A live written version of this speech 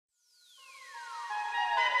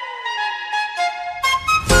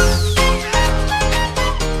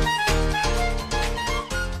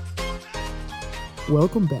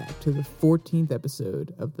Welcome back to the 14th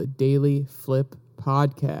episode of the DailyFlip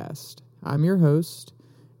podcast. I'm your host,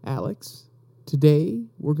 Alex. Today,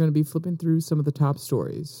 we're going to be flipping through some of the top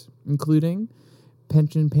stories, including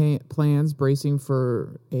pension plans bracing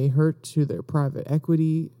for a hurt to their private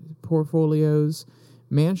equity portfolios,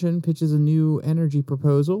 Manchin pitches a new energy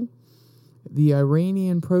proposal, the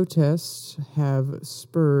Iranian protests have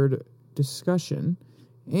spurred discussion,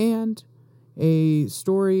 and a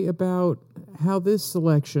story about how this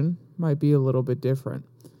election might be a little bit different.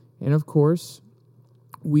 And of course,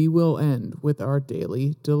 we will end with our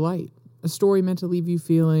daily delight, a story meant to leave you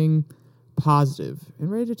feeling positive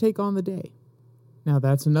and ready to take on the day. Now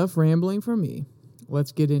that's enough rambling from me.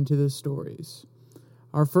 Let's get into the stories.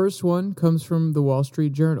 Our first one comes from the Wall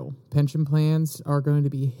Street Journal. Pension plans are going to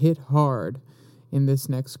be hit hard in this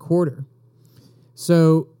next quarter.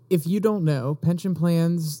 So if you don't know, pension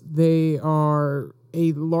plans, they are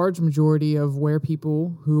a large majority of where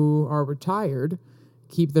people who are retired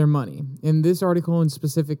keep their money. And this article in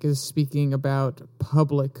specific is speaking about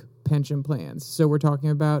public pension plans. So we're talking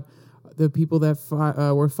about the people that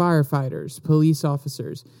were firefighters, police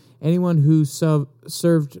officers, anyone who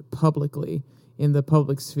served publicly in the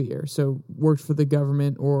public sphere. So worked for the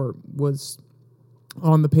government or was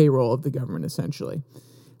on the payroll of the government, essentially.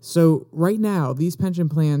 So right now, these pension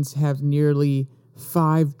plans have nearly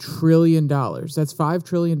 $5 trillion. That's $5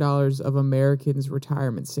 trillion of Americans'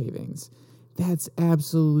 retirement savings. That's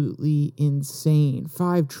absolutely insane.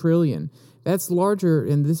 $5 trillion. That's larger,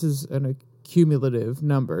 and this is a cumulative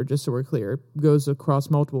number, just so we're clear. It goes across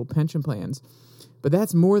multiple pension plans. But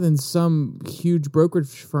that's more than some huge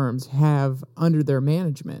brokerage firms have under their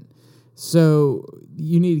management. So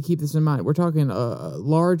you need to keep this in mind. We're talking a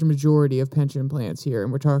large majority of pension plans here,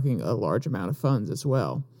 and we're talking a large amount of funds as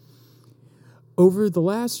well. Over the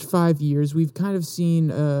last 5 years, we've kind of seen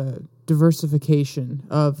diversification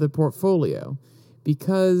of the portfolio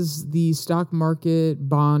because the stock market,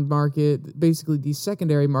 bond market, basically these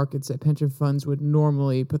secondary markets that pension funds would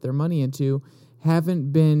normally put their money into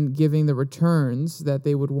haven't been giving the returns that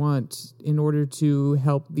they would want in order to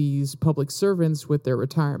help these public servants with their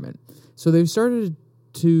retirement. So they've started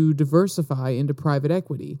to diversify into private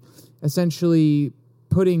equity, essentially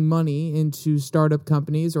putting money into startup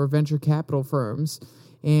companies or venture capital firms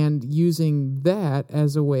and using that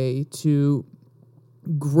as a way to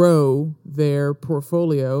grow their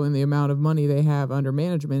portfolio and the amount of money they have under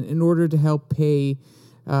management in order to help pay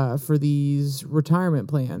for these retirement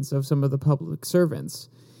plans of some of the public servants.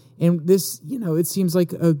 And this, it seems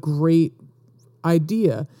like a great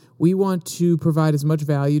idea. We want to provide as much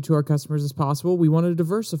value to our customers as possible. We want to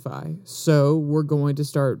diversify. So we're going to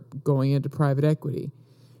start going into private equity.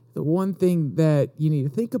 The one thing that you need to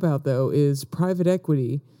think about, though, is private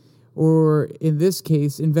equity, or in this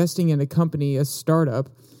case, investing in a company, a startup,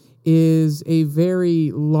 is a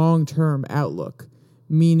very long-term outlook,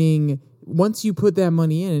 meaning once you put that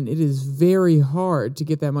money in, it is very hard to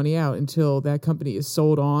get that money out until that company is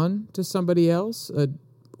sold on to somebody else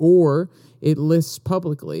or it lists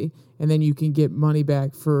publicly, and then you can get money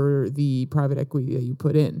back for the private equity that you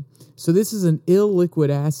put in. So this is an illiquid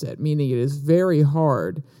asset, meaning it is very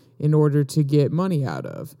hard in order to get money out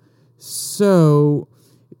of. So,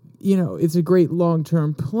 it's a great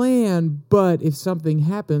long-term plan, but if something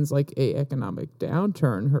happens, like a economic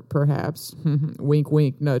downturn, perhaps, wink,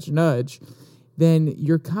 wink, nudge, nudge, then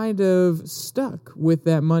you're kind of stuck with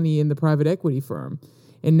that money in the private equity firm.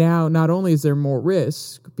 And now, not only is there more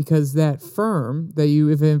risk, because that firm that you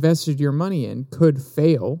have invested your money in could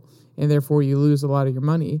fail, and therefore you lose a lot of your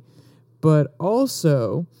money, but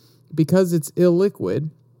also, because it's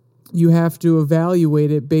illiquid, you have to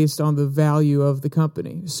evaluate it based on the value of the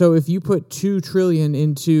company. So if you put $2 trillion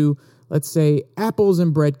into, let's say, Apples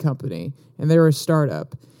and Bread Company, and they're a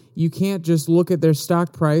startup, you can't just look at their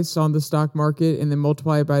stock price on the stock market and then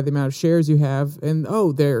multiply it by the amount of shares you have, and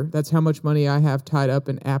that's how much money I have tied up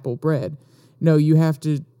in Apple Bread. No, you have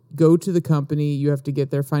to go to the company, you have to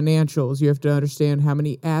get their financials, you have to understand how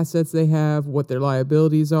many assets they have, what their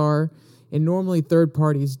liabilities are, and normally third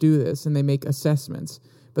parties do this, and they make assessments.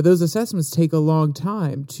 But those assessments take a long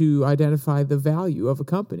time to identify the value of a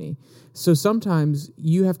company. So sometimes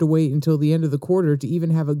you have to wait until the end of the quarter to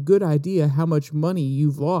even have a good idea how much money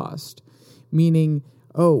you've lost. Meaning,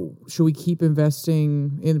 should we keep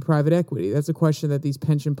investing in private equity? That's a question that these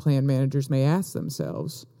pension plan managers may ask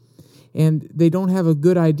themselves. And they don't have a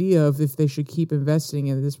good idea of if they should keep investing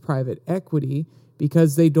in this private equity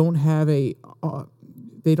because they don't have a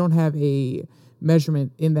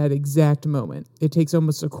measurement in that exact moment. It takes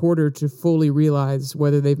almost a quarter to fully realize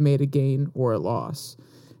whether they've made a gain or a loss.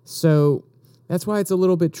 So that's why it's a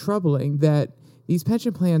little bit troubling that these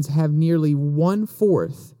pension plans have nearly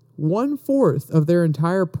one-fourth of their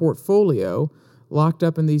entire portfolio locked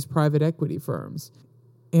up in these private equity firms.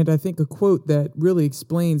 And I think a quote that really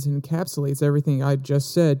explains and encapsulates everything I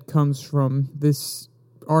just said comes from this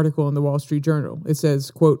article in the Wall Street Journal. It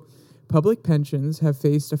says, quote, "Public pensions have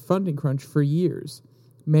faced a funding crunch for years.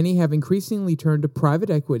 Many have increasingly turned to private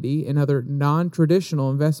equity and other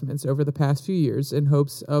non-traditional investments over the past few years in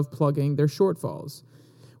hopes of plugging their shortfalls.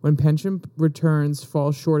 When pension returns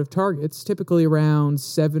fall short of targets, typically around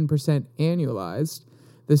 7% annualized,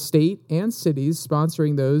 the state and cities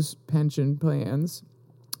sponsoring those pension plans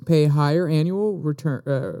pay higher annual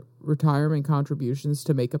retirement contributions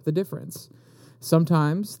to make up the difference.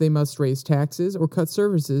 Sometimes they must raise taxes or cut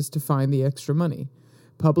services to find the extra money.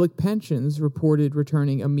 Public pensions reported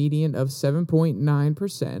returning a median of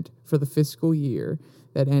 7.9% for the fiscal year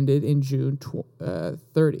that ended in June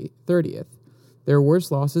 30th. Their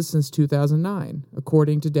worst losses since 2009,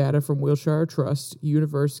 according to data from Wilshire Trust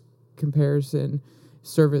Universe Comparison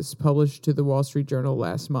Service published to the Wall Street Journal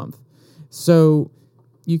last month. So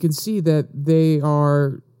you can see that they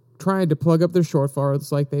are trying to plug up their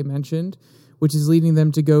shortfalls, like they mentioned, which is leading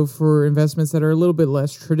them to go for investments that are a little bit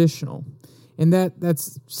less traditional. And that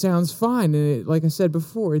sounds fine. And like I said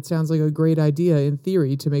before, it sounds like a great idea in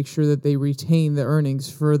theory to make sure that they retain the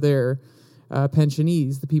earnings for their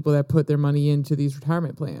pensionees, the people that put their money into these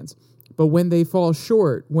retirement plans. But when they fall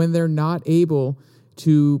short, when they're not able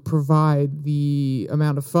to provide the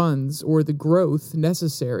amount of funds or the growth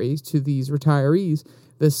necessary to these retirees,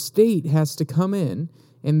 the state has to come in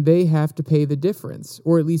and they have to pay the difference,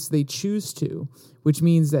 or at least they choose to, which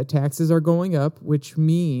means that taxes are going up, which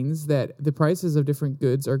means that the prices of different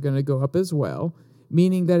goods are going to go up as well,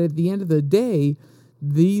 meaning that at the end of the day,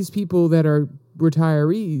 these people that are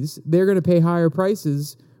retirees, they're going to pay higher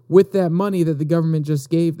prices with that money that the government just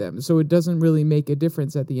gave them. So it doesn't really make a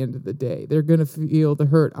difference at the end of the day. They're going to feel the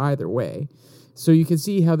hurt either way. So you can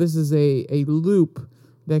see how this is a loop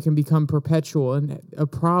that can become perpetual and a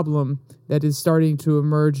problem that is starting to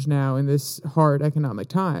emerge now in this hard economic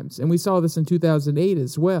times. And we saw this in 2008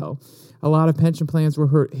 as well. A lot of pension plans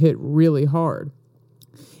were hit really hard.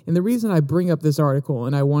 And the reason I bring up this article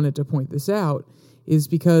and I wanted to point this out is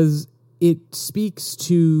because it speaks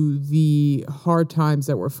to the hard times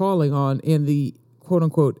that we're falling on and the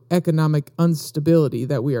quote-unquote economic instability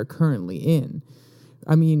that we are currently in.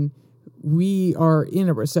 I mean, we are in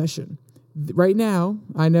a recession. Right now,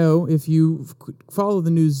 I know if you follow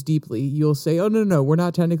the news deeply, you'll say, oh, no, we're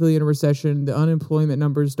not technically in a recession. The unemployment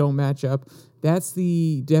numbers don't match up. That's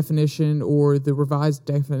the definition or the revised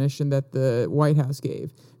definition that the White House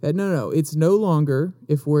gave. That no, it's no longer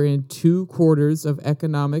if we're in 2 quarters of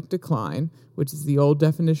economic decline, which is the old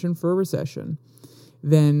definition for a recession,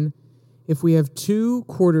 then if we have 2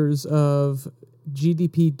 quarters of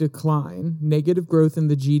GDP decline, negative growth in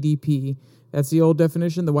the GDP, that's the old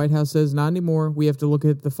definition. The White House says not anymore. We have to look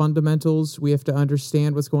at the fundamentals. We have to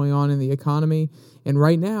understand what's going on in the economy. And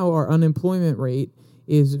right now, our unemployment rate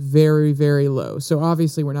is very, very low. So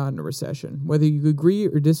obviously, we're not in a recession. Whether you agree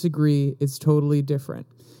or disagree, it's totally different.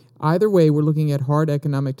 Either way, we're looking at hard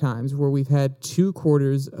economic times where we've had 2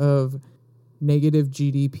 quarters of negative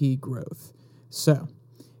GDP growth. So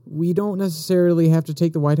we don't necessarily have to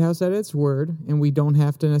take the White House at its word, and we don't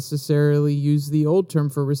have to necessarily use the old term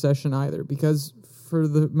for recession either, because for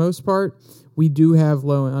the most part, we do have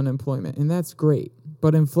low unemployment, and that's great.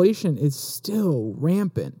 But inflation is still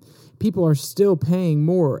rampant. People are still paying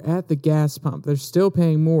more at the gas pump. They're still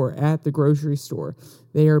paying more at the grocery store.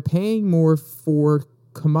 They are paying more for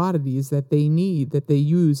commodities that they need, that they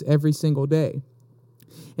use every single day.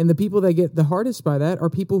 And the people that get the hardest by that are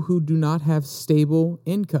people who do not have stable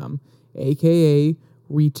income, aka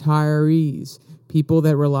retirees, people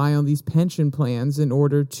that rely on these pension plans in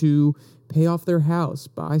order to pay off their house,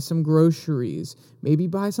 buy some groceries, maybe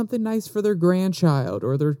buy something nice for their grandchild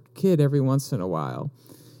or their kid every once in a while.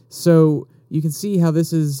 So you can see how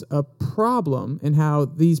this is a problem and how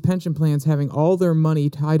these pension plans having all their money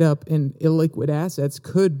tied up in illiquid assets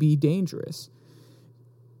could be dangerous.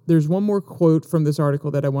 There's one more quote from this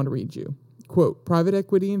article that I want to read you. Quote, "Private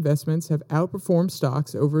equity investments have outperformed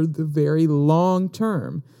stocks over the very long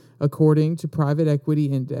term, according to private equity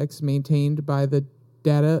index maintained by the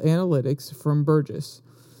data analytics from Burgess.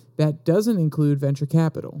 That doesn't include venture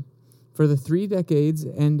capital. For the 3 decades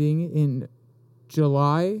ending in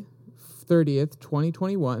July 30th,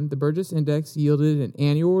 2021, the Burgess Index yielded an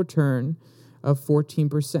annual return of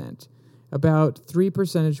 14%, about 3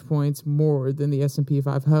 percentage points more than the S&P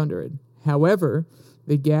 500. However,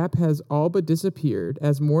 the gap has all but disappeared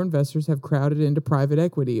as more investors have crowded into private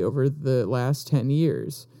equity over the last 10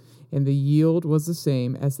 years. and the yield was the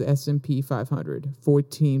same as the S&P 500,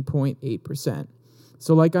 14.8%.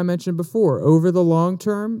 So like I mentioned before, over the long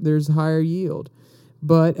term, there's higher yield.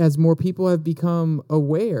 But as more people have become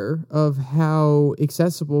aware of how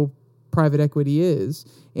accessible private equity is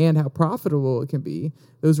and how profitable it can be,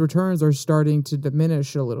 those returns are starting to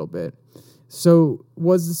diminish a little bit. So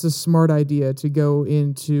was this a smart idea to go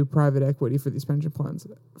into private equity for these pension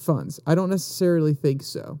funds? I don't necessarily think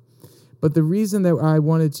so. But the reason that I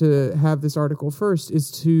wanted to have this article first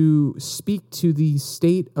is to speak to the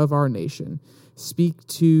state of our nation, speak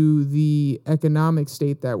to the economic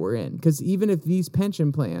state that we're in. Because even if these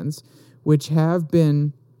pension plans, which have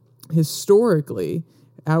been historically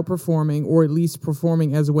outperforming or at least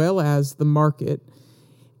performing as well as the market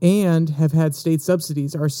and have had state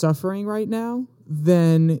subsidies, are suffering right now,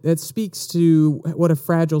 then that speaks to what a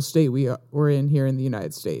fragile state we're in here in the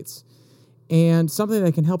United States. And something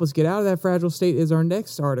that can help us get out of that fragile state is our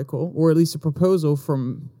next article, or at least a proposal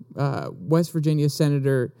from West Virginia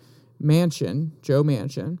Senator Joe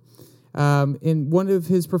Manchin. And one of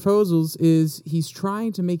his proposals is he's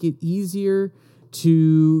trying to make it easier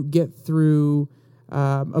to get through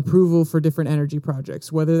approval for different energy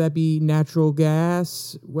projects, whether that be natural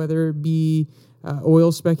gas, whether it be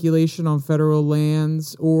oil speculation on federal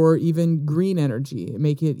lands, or even green energy.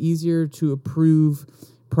 Make it easier to approve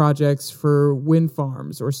projects for wind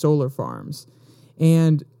farms or solar farms.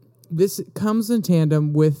 And this comes in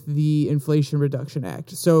tandem with the Inflation Reduction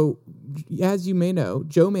Act. So, as you may know,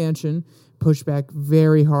 Joe Manchin pushed back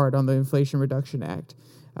very hard on the Inflation Reduction Act.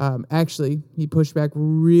 Actually, he pushed back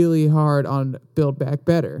really hard on Build Back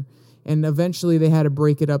Better. And eventually they had to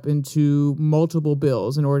break it up into multiple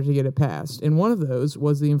bills in order to get it passed. And one of those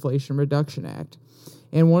was the Inflation Reduction Act.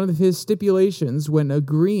 And one of his stipulations when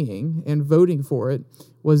agreeing and voting for it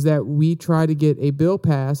was that we try to get a bill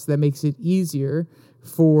passed that makes it easier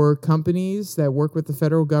for companies that work with the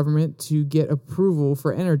federal government to get approval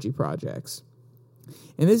for energy projects.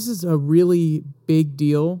 And this is a really big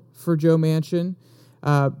deal for Joe Manchin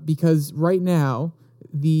because right now,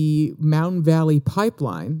 the Mountain Valley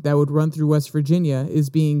pipeline that would run through West Virginia is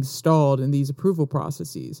being stalled in these approval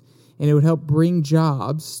processes, and it would help bring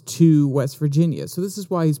jobs to West Virginia. So this is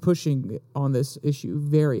why he's pushing on this issue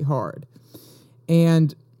very hard.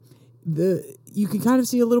 And you can kind of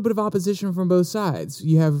see a little bit of opposition from both sides.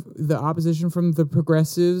 You have the opposition from the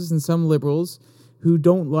progressives and some liberals who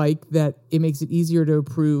don't like that it makes it easier to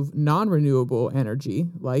approve non-renewable energy,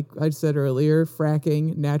 like I said earlier,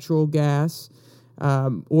 fracking, natural gas,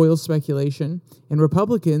 oil speculation. And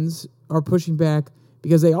Republicans are pushing back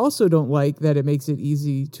because they also don't like that it makes it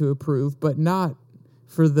easy to approve, but not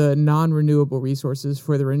for the non-renewable resources,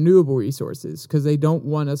 for the renewable resources, because they don't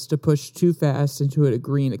want us to push too fast into a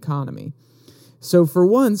green economy. So for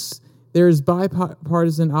once, there is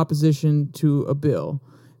bipartisan opposition to a bill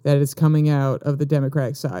that is coming out of the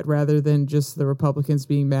Democratic side, rather than just the Republicans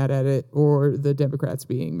being mad at it or the Democrats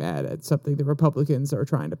being mad at something the Republicans are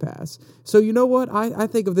trying to pass. So you know what? I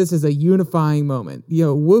think of this as a unifying moment.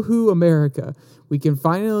 Woohoo, America. We can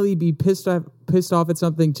finally be pissed off at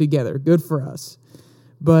something together. Good for us.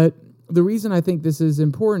 But the reason I think this is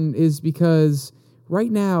important is because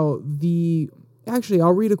right now, actually,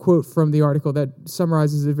 I'll read a quote from the article that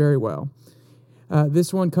summarizes it very well.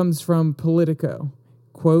 This one comes from Politico.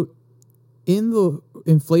 Quote, "In the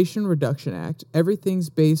Inflation Reduction Act,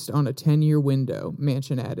 everything's based on a 10-year window,"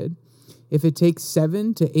 Manchin added. "If it takes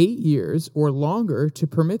 7 to 8 years or longer to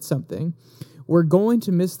permit something, we're going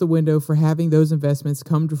to miss the window for having those investments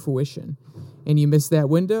come to fruition. And you miss that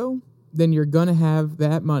window, then you're going to have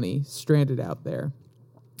that money stranded out there."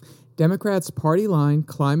 Democrats' party line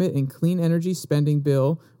climate and clean energy spending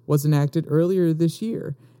bill was enacted earlier this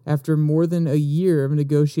year, after more than a year of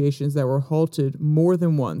negotiations that were halted more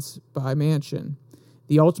than once by Manchin.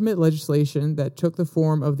 The ultimate legislation that took the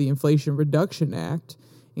form of the Inflation Reduction Act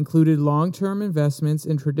included long-term investments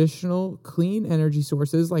in traditional clean energy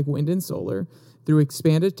sources like wind and solar through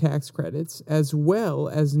expanded tax credits, as well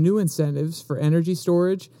as new incentives for energy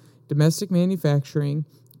storage, domestic manufacturing,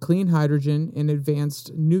 clean hydrogen, and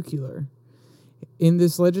advanced nuclear. In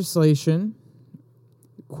this legislation,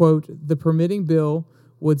 quote, "The permitting bill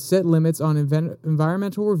would set limits on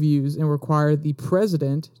environmental reviews and require the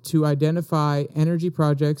president to identify energy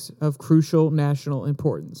projects of crucial national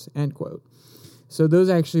importance," end quote. So those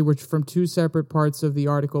actually were from two separate parts of the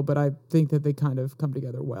article, but I think that they kind of come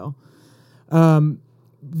together well.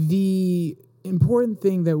 The important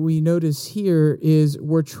thing that we notice here is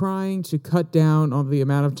we're trying to cut down on the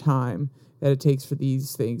amount of time that it takes for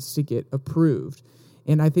these things to get approved.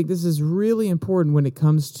 And I think this is really important when it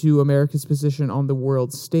comes to America's position on the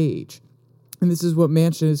world stage. And this is what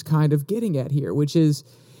Manchin is kind of getting at here, which is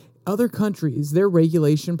other countries, their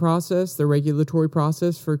regulation process, their regulatory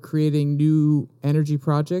process for creating new energy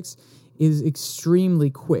projects is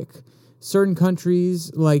extremely quick. Certain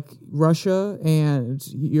countries like Russia and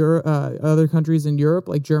other countries in Europe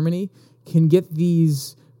like Germany can get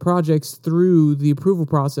these projects through the approval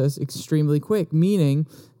process extremely quick, meaning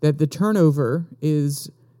that the turnover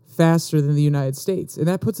is faster than the United States. And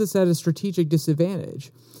that puts us at a strategic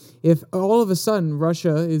disadvantage. If all of a sudden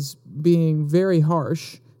Russia is being very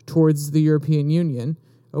harsh towards the European Union,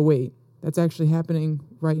 oh wait, that's actually happening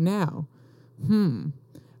right now.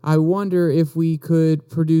 I wonder if we could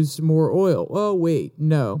produce more oil. Oh wait,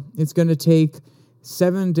 no, it's going to take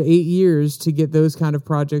 7 to 8 years to get those kind of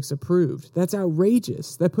projects approved. That's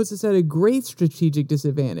outrageous. That puts us at a great strategic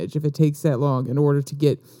disadvantage if it takes that long in order to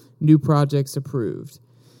get new projects approved.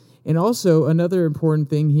 And also, another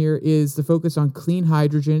important thing here is the focus on clean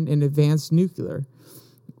hydrogen and advanced nuclear.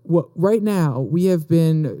 Well, right now, we have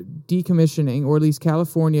been decommissioning, or at least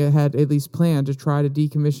California had at least planned to try to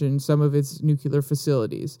decommission some of its nuclear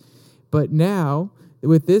facilities. But now,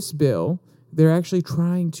 with this bill, they're actually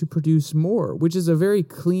trying to produce more, which is a very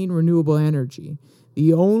clean, renewable energy.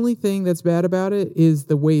 The only thing that's bad about it is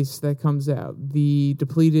the waste that comes out, the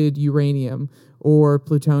depleted uranium or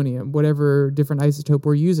plutonium, whatever different isotope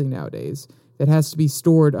we're using nowadays, that has to be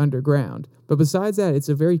stored underground. But besides that, it's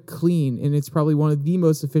a very clean, and it's probably one of the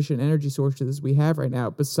most efficient energy sources we have right now,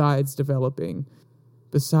 besides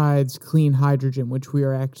clean hydrogen, which we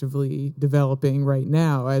are actively developing right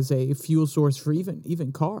now as a fuel source for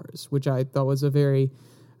even cars, which I thought was a very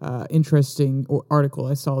interesting article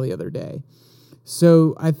I saw the other day.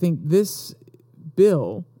 So I think this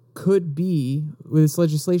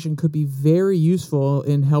legislation could be very useful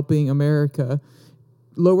in helping America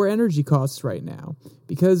lower energy costs right now.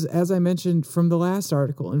 Because as I mentioned from the last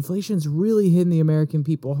article, inflation's really hitting the American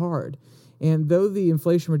people hard. And though the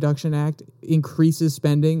Inflation Reduction Act increases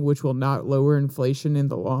spending, which will not lower inflation in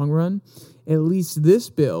the long run, at least this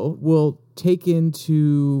bill will take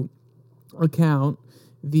into account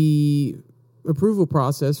the approval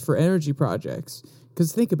process for energy projects.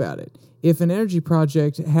 Because think about it. If an energy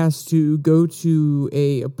project has to go to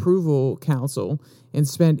a approval council and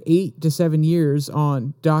spend 8 to 7 years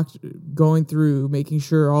on going through, making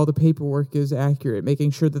sure all the paperwork is accurate,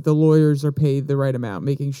 making sure that the lawyers are paid the right amount,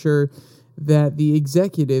 making sure that the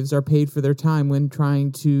executives are paid for their time when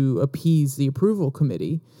trying to appease the approval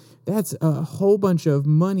committee, that's a whole bunch of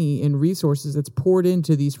money and resources that's poured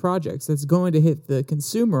into these projects that's going to hit the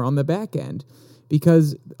consumer on the back end.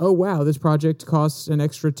 Because, oh wow, this project costs an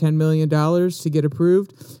extra $10 million to get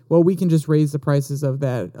approved. Well, we can just raise the prices of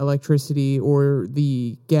that electricity or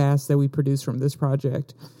the gas that we produce from this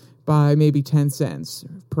project by maybe 10 cents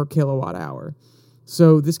per kilowatt hour.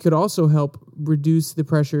 So this could also help reduce the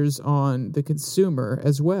pressures on the consumer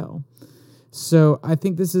as well. So I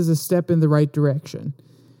think this is a step in the right direction.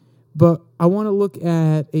 But I want to look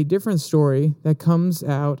at a different story that comes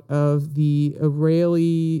out of the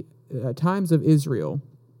Israeli Times of Israel.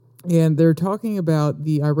 And they're talking about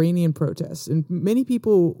the Iranian protests. And many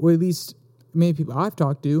people, or at least many people I've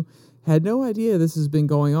talked to, had no idea this has been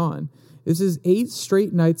going on. This is 8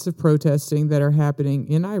 straight nights of protesting that are happening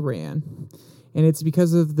in Iran. And it's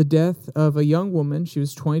because of the death of a young woman. She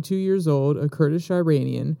was 22 years old, a Kurdish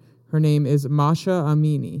Iranian. Her name is Masha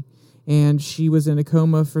Amini. And she was in a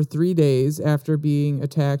coma for 3 days after being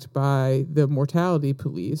attacked by the mortality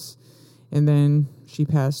police. And then she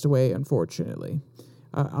passed away, unfortunately.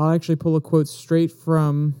 I'll actually pull a quote straight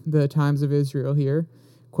from the Times of Israel here.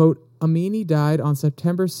 Quote, Amini died on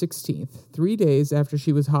September 16th, 3 days after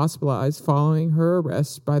she was hospitalized following her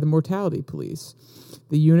arrest by the mortality police,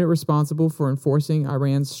 the unit responsible for enforcing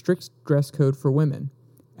Iran's strict dress code for women.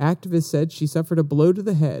 Activists said she suffered a blow to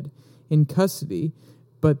the head in custody,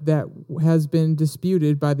 but that has been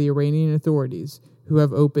disputed by the Iranian authorities, who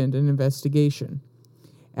have opened an investigation.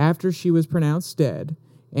 After she was pronounced dead,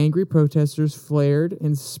 angry protesters flared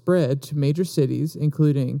and spread to major cities,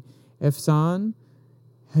 including Efsan,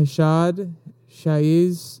 Hashad,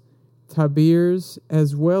 Shaiz, Tabriz,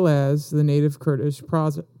 as well as the native Kurdish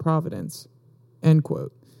Providence. End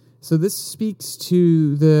quote. So this speaks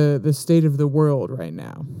to the state of the world right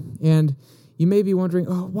now. And you may be wondering,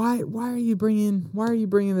 why are you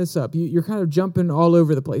bringing this up? You're kind of jumping all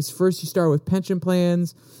over the place. First, you start with pension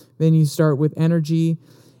plans, then you start with energy.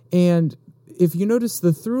 And if you notice,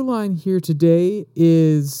 the through line here today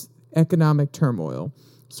is economic turmoil.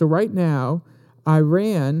 So right now,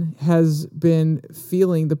 Iran has been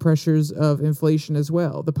feeling the pressures of inflation as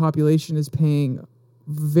well. The population is paying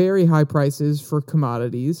very high prices for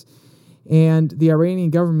commodities, and the Iranian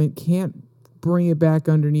government can't bring it back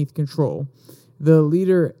underneath control. The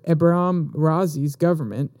leader, Ebrahim Razi's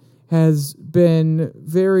government, has been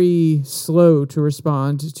very slow to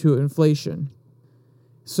respond to inflation.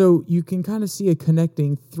 So you can kind of see a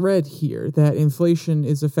connecting thread here that inflation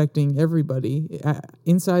is affecting everybody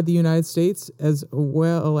inside the United States as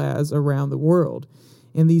well as around the world.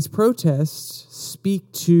 And these protests speak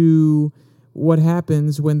to what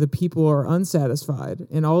happens when the people are unsatisfied.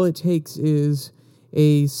 And all it takes is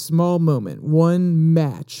a small moment, one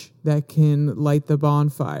match that can light the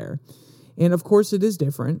bonfire. And of course it is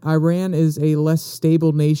different. Iran is a less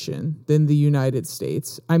stable nation than the United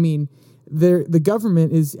States. I mean, the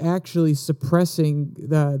government is actually suppressing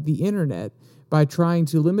the internet by trying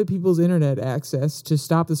to limit people's internet access to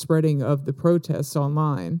stop the spreading of the protests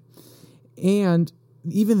online. And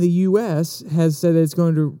even the U.S. has said that it's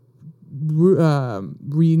going to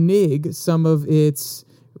renege some of its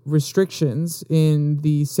restrictions in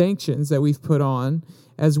the sanctions that we've put on,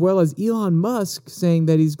 as well as Elon Musk saying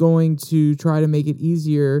that he's going to try to make it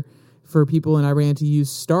easier for people in Iran to use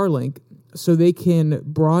Starlink so they can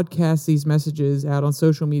broadcast these messages out on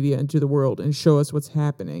social media into the world and show us what's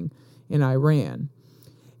happening in Iran.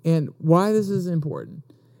 And why this is important,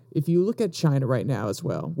 if you look at China right now as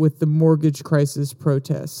well, with the mortgage crisis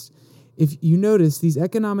protests, if you notice, these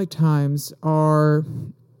economic times are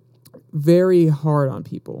very hard on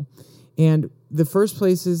people. And the first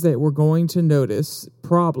places that we're going to notice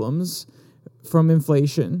problems from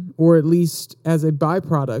inflation, or at least as a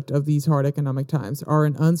byproduct of these hard economic times, are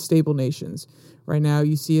in unstable nations. Right now,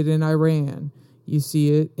 you see it in Iran. You see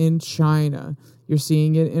it in China. You're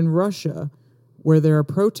seeing it in Russia, where there are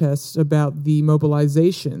protests about the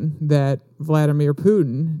mobilization that Vladimir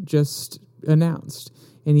Putin just announced.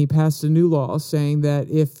 And he passed a new law saying that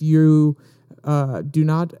if you do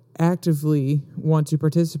not actively want to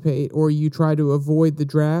participate, or you try to avoid the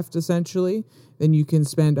draft, essentially, then you can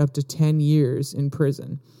spend up to 10 years in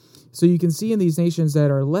prison. So you can see in these nations that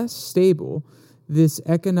are less stable, this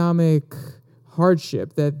economic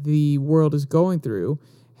hardship that the world is going through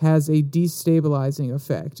has a destabilizing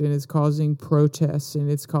effect, and it's causing protests, and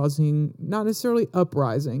it's causing not necessarily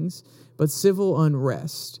uprisings, but civil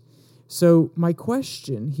unrest. So my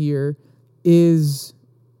question here is,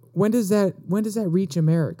 when does that reach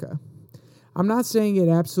America? I'm not saying it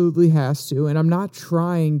absolutely has to, and I'm not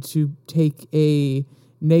trying to take a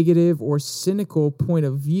negative or cynical point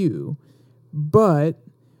of view, but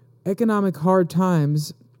economic hard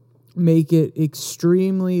times make it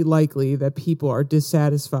extremely likely that people are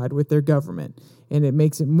dissatisfied with their government, and it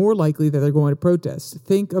makes it more likely that they're going to protest.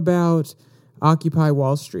 Think about Occupy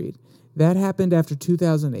Wall Street. That happened after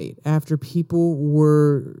 2008, after people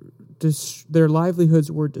their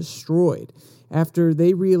livelihoods were destroyed, after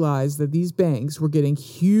they realized that these banks were getting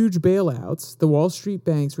huge bailouts, the Wall Street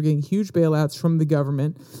banks were getting huge bailouts from the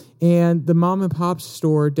government, and the mom and pop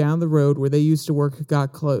store down the road where they used to work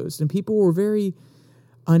got closed. And people were very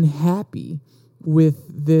unhappy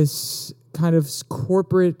with this kind of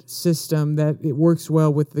corporate system that it works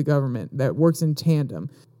well with the government, that works in tandem.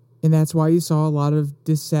 And that's why you saw a lot of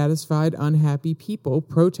dissatisfied, unhappy people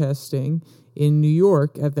protesting in New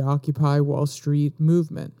York at the Occupy Wall Street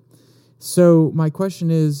movement. So my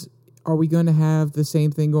question is, are we going to have the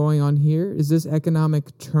same thing going on here? Is this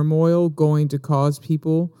economic turmoil going to cause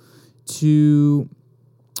people to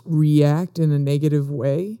react in a negative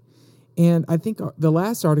way? And I think the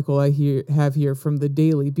last article I have here from the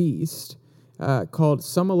Daily Beast called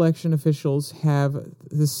 "Some Election Officials Have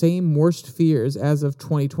the Same Worst Fears as of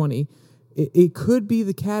 2020." It could be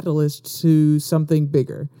the catalyst to something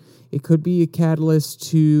bigger. It could be a catalyst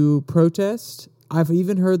to protest. I've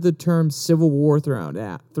even heard the term civil war thrown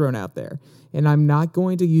out there. And I'm not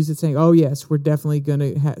going to use it saying, oh, yes, we're definitely going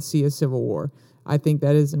to see a civil war. I think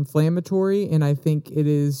that is inflammatory, and I think it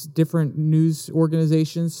is different news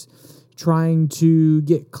organizations trying to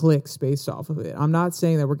get clicks based off of it. I'm not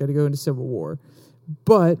saying that we're going to go into civil war,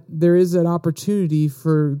 but there is an opportunity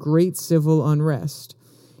for great civil unrest.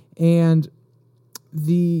 And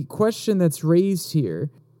the question that's raised here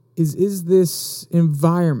is this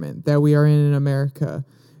environment that we are in America,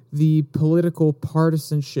 the political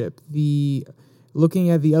partisanship, the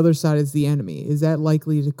looking at the other side as the enemy, is that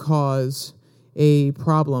likely to cause a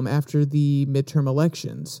problem after the midterm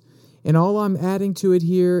elections? And all I'm adding to it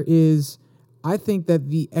here is I think that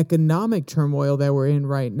the economic turmoil that we're in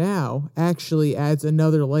right now actually adds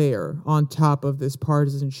another layer on top of this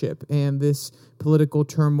partisanship and this political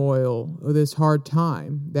turmoil, or this hard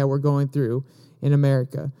time that we're going through in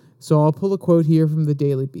America. So I'll pull a quote here from the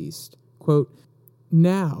Daily Beast. Quote,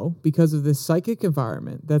 "Now, because of this psychic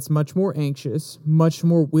environment that's much more anxious, much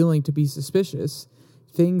more willing to be suspicious,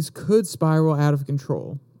 things could spiral out of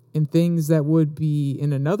control, and things that would be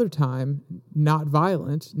in another time not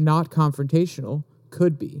violent, not confrontational,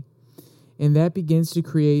 could be. And that begins to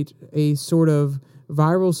create a sort of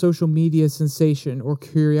viral social media sensation or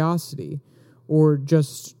curiosity, or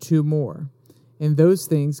just two more. And those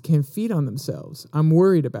things can feed on themselves. I'm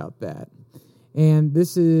worried about that. And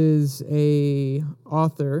this is a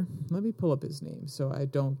author. Let me pull up his name so I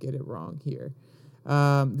don't get it wrong here.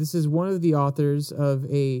 This is one of the authors of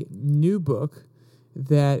a new book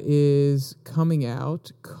that is coming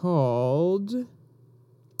out called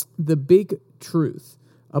The Big Truth: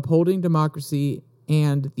 Upholding Democracy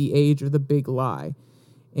and the Age of the Big Lie.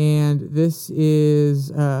 And this is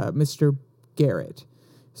Mr. Garrett.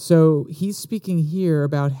 So he's speaking here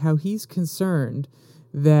about how he's concerned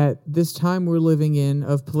that this time we're living in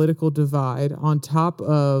of political divide, on top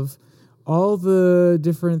of all the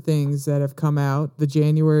different things that have come out, the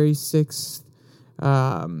January 6th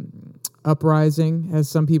uprising, as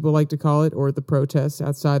some people like to call it, or the protests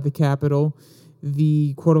outside the Capitol,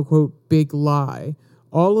 the quote-unquote big lie.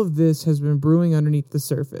 All of this has been brewing underneath the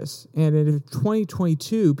surface. And if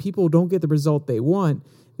 2022 people don't get the result they want,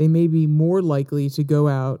 they may be more likely to go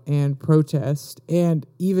out and protest and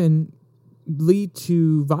even lead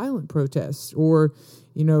to violent protests, or,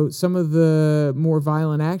 some of the more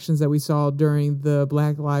violent actions that we saw during the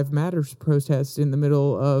Black Lives Matter protest in the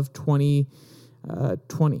middle of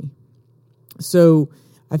 2020. So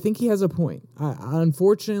I think he has a point.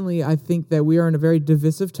 Unfortunately, I think that we are in a very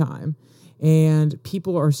divisive time, and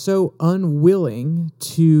people are so unwilling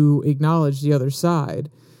to acknowledge the other side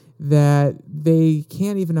that they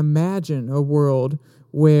can't even imagine a world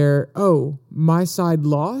where, my side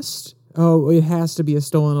lost? It has to be a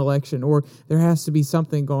stolen election, or there has to be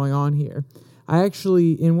something going on here. I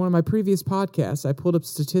actually, in one of my previous podcasts, I pulled up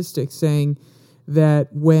statistics saying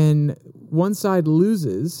that when one side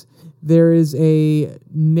loses, there is a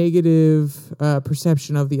negative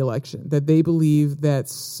perception of the election, that they believe that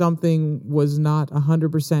something was not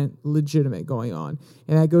 100% legitimate going on.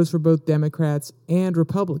 And that goes for both Democrats and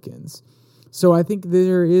Republicans. So I think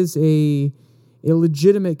there is a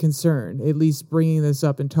legitimate concern, at least bringing this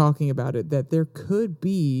up and talking about it, that there could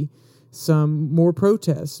be some more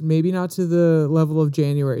protests, maybe not to the level of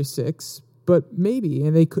January 6th, but maybe,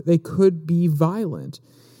 and they could be violent.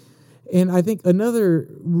 And I think another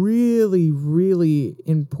really, really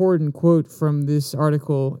important quote from this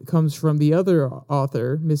article comes from the other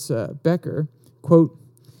author, Miss Becker. Quote,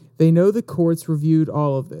 "They know the courts reviewed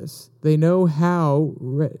all of this. They know how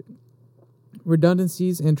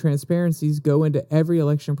redundancies and transparencies go into every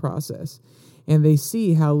election process. And they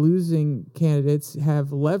see how losing candidates have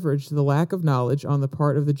leveraged the lack of knowledge on the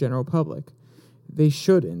part of the general public. They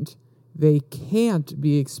shouldn't. They can't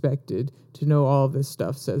be expected to know all of this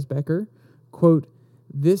stuff," says Becker. Quote,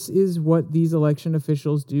 "This is what these election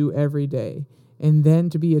officials do every day. And then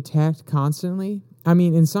to be attacked constantly? I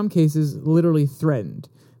mean, in some cases, literally threatened.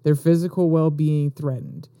 Their physical well-being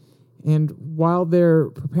threatened. And while they're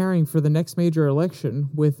preparing for the next major election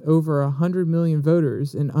with over 100 million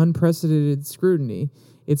voters and unprecedented scrutiny,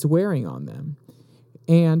 it's wearing on them.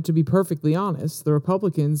 And to be perfectly honest, the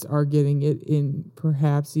Republicans are getting it in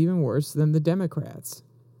perhaps even worse than the Democrats."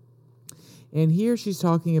 And here she's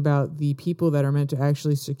talking about the people that are meant to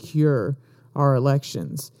actually secure our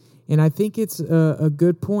elections. And I think it's a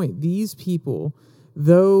good point. These people,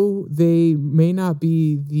 though they may not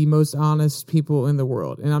be the most honest people in the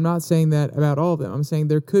world, and I'm not saying that about all of them, I'm saying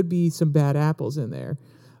there could be some bad apples in there.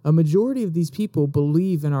 A majority of these people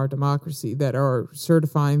believe in our democracy, that are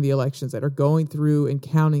certifying the elections, that are going through and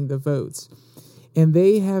counting the votes. And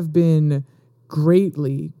they have been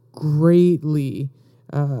greatly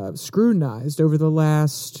scrutinized over the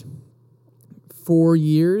last 4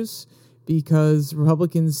 years, because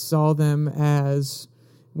Republicans saw them as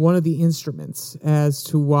one of the instruments as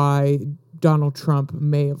to why Donald Trump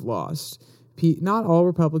may have lost. Not all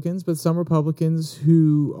Republicans, but some Republicans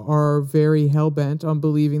who are very hell-bent on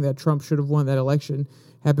believing that Trump should have won that election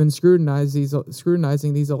have been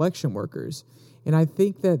scrutinizing these election workers. And I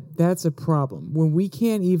think that that's a problem. When we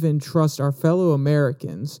can't even trust our fellow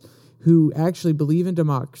Americans who actually believe in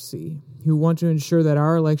democracy, who want to ensure that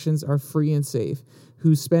our elections are free and safe,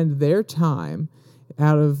 who spend their time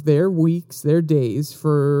out of their weeks, their days,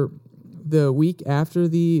 for the week after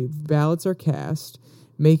the ballots are cast,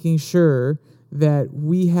 making sure that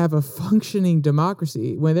we have a functioning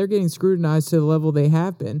democracy, when they're getting scrutinized to the level they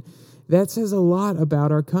have been, that says a lot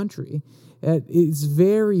about our country. It's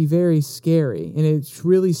very, very scary, and it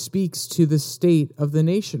really speaks to the state of the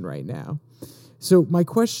nation right now. So my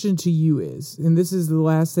question to you is, and this is the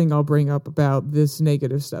last thing I'll bring up about this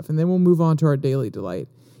negative stuff, and then we'll move on to our daily delight,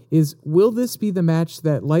 is will this be the match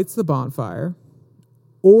that lights the bonfire,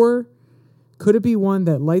 or could it be one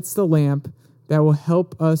that lights the lamp that will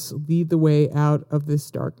help us lead the way out of this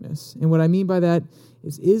darkness? And what I mean by that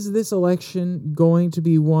is this election going to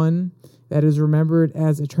be one that is remembered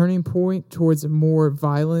as a turning point towards a more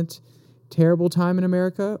violent, terrible time in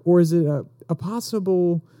America, or is it a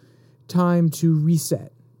possible time to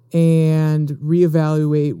reset and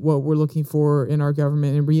reevaluate what we're looking for in our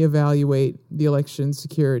government and reevaluate the election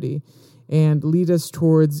security and lead us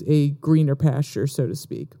towards a greener pasture, so to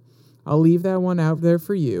speak? I'll leave that one out there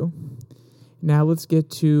for you. Now let's get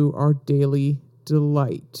to our daily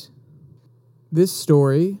delight. This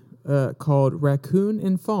story, called Raccoon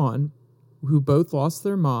and Fawn, who both lost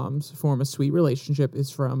their moms, form a sweet relationship,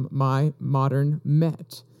 is from My Modern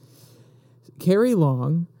Met. Carrie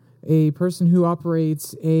Long, a person who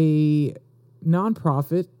operates a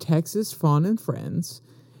nonprofit, Texas Fawn and Friends,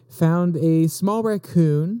 found a small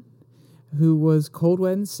raccoon who was cold,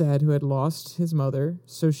 wet, and sad, who had lost his mother.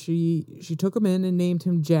 So she took him in and named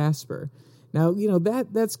him Jasper. Now,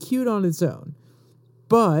 that's cute on its own.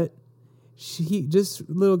 But this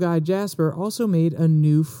little guy Jasper also made a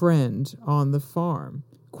new friend on the farm.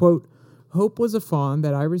 Quote, Hope was a fawn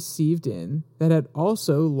that I received in that had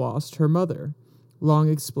also lost her mother, Long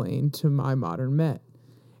explained to My Modern Met.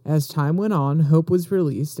 As time went on, Hope was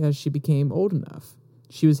released as she became old enough.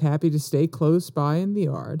 She was happy to stay close by in the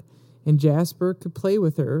yard, and Jasper could play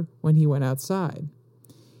with her when he went outside.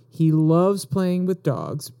 He loves playing with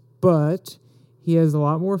dogs, but he has a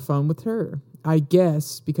lot more fun with her, I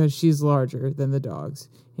guess because she's larger than the dogs,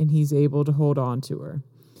 and he's able to hold on to her.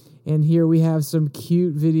 And here we have some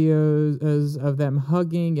cute videos of them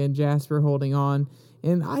hugging and Jasper holding on.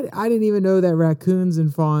 And I didn't even know that raccoons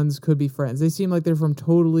and fawns could be friends. They seem like they're from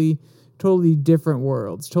totally different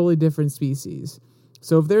worlds, totally different species.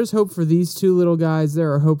 So if there's hope for these two little guys,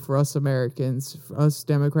 there are hope for us Americans, for us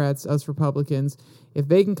Democrats, us Republicans. If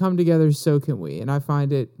they can come together, so can we. And I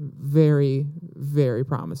find it very, very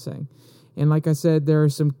promising. And like I said, there are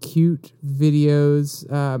some cute videos.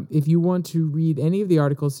 If you want to read any of the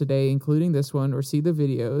articles today, including this one, or see the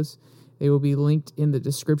videos, they will be linked in the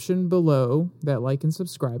description below that like and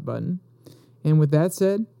subscribe button. And with that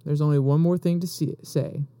said, there's only one more thing to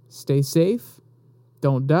say. Stay safe.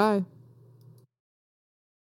 Don't die.